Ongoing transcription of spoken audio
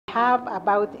Have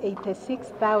about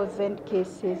 86,000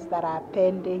 cases that are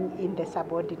pending in the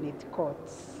subordinate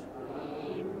courts.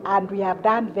 And we have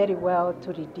done very well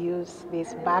to reduce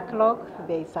this backlog.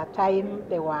 There is a time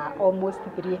there were almost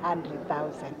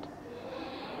 300,000.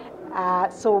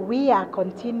 So we are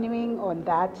continuing on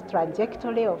that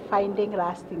trajectory of finding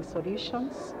lasting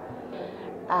solutions.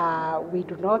 We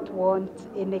do not want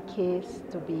any case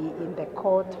to be in the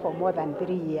court for more than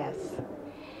 3 years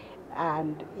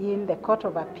and in the Court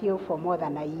of Appeal for more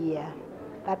than a year.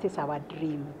 That is our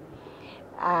dream,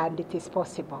 and it is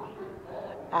possible.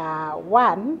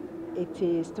 One, it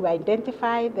is to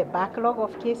identify the backlog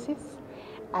of cases,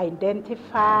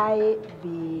 identify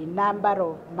the number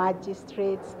of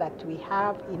magistrates that we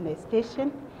have in a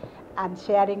station, and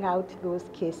sharing out those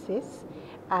cases,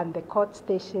 and the court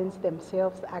stations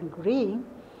themselves agreeing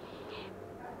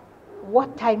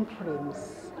what time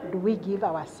frames do we give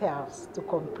ourselves to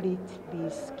complete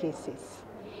these cases.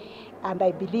 And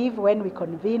I believe when we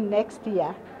convene next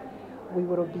year, we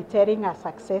will be telling a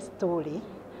success story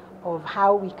of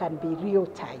how we can be real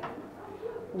time.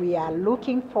 We are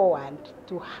looking forward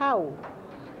to how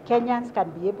Kenyans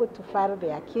can be able to file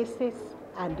their cases,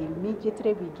 and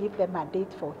immediately we give them a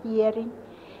date for hearing,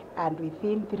 and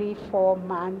within 3-4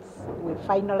 months we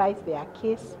finalize their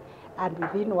case, and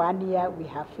within 1 year we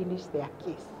have finished their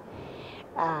case.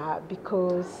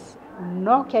 Because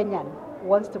no Kenyan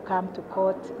wants to come to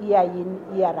court year in,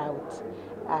 year out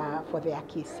for their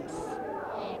cases.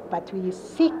 But we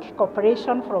seek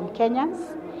cooperation from Kenyans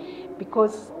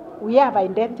because we have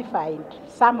identified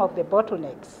some of the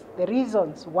bottlenecks. The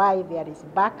reasons why there is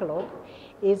backlog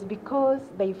is because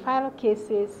they file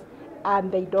cases and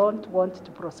they don't want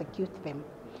to prosecute them.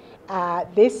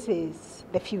 This is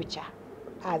the future,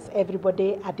 as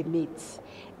everybody admits.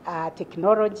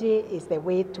 Technology is the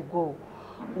way to go.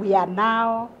 We are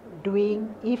now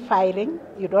doing e-filing.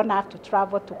 You don't have to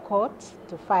travel to court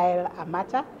to file a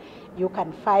matter. You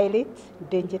can file it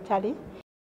digitally.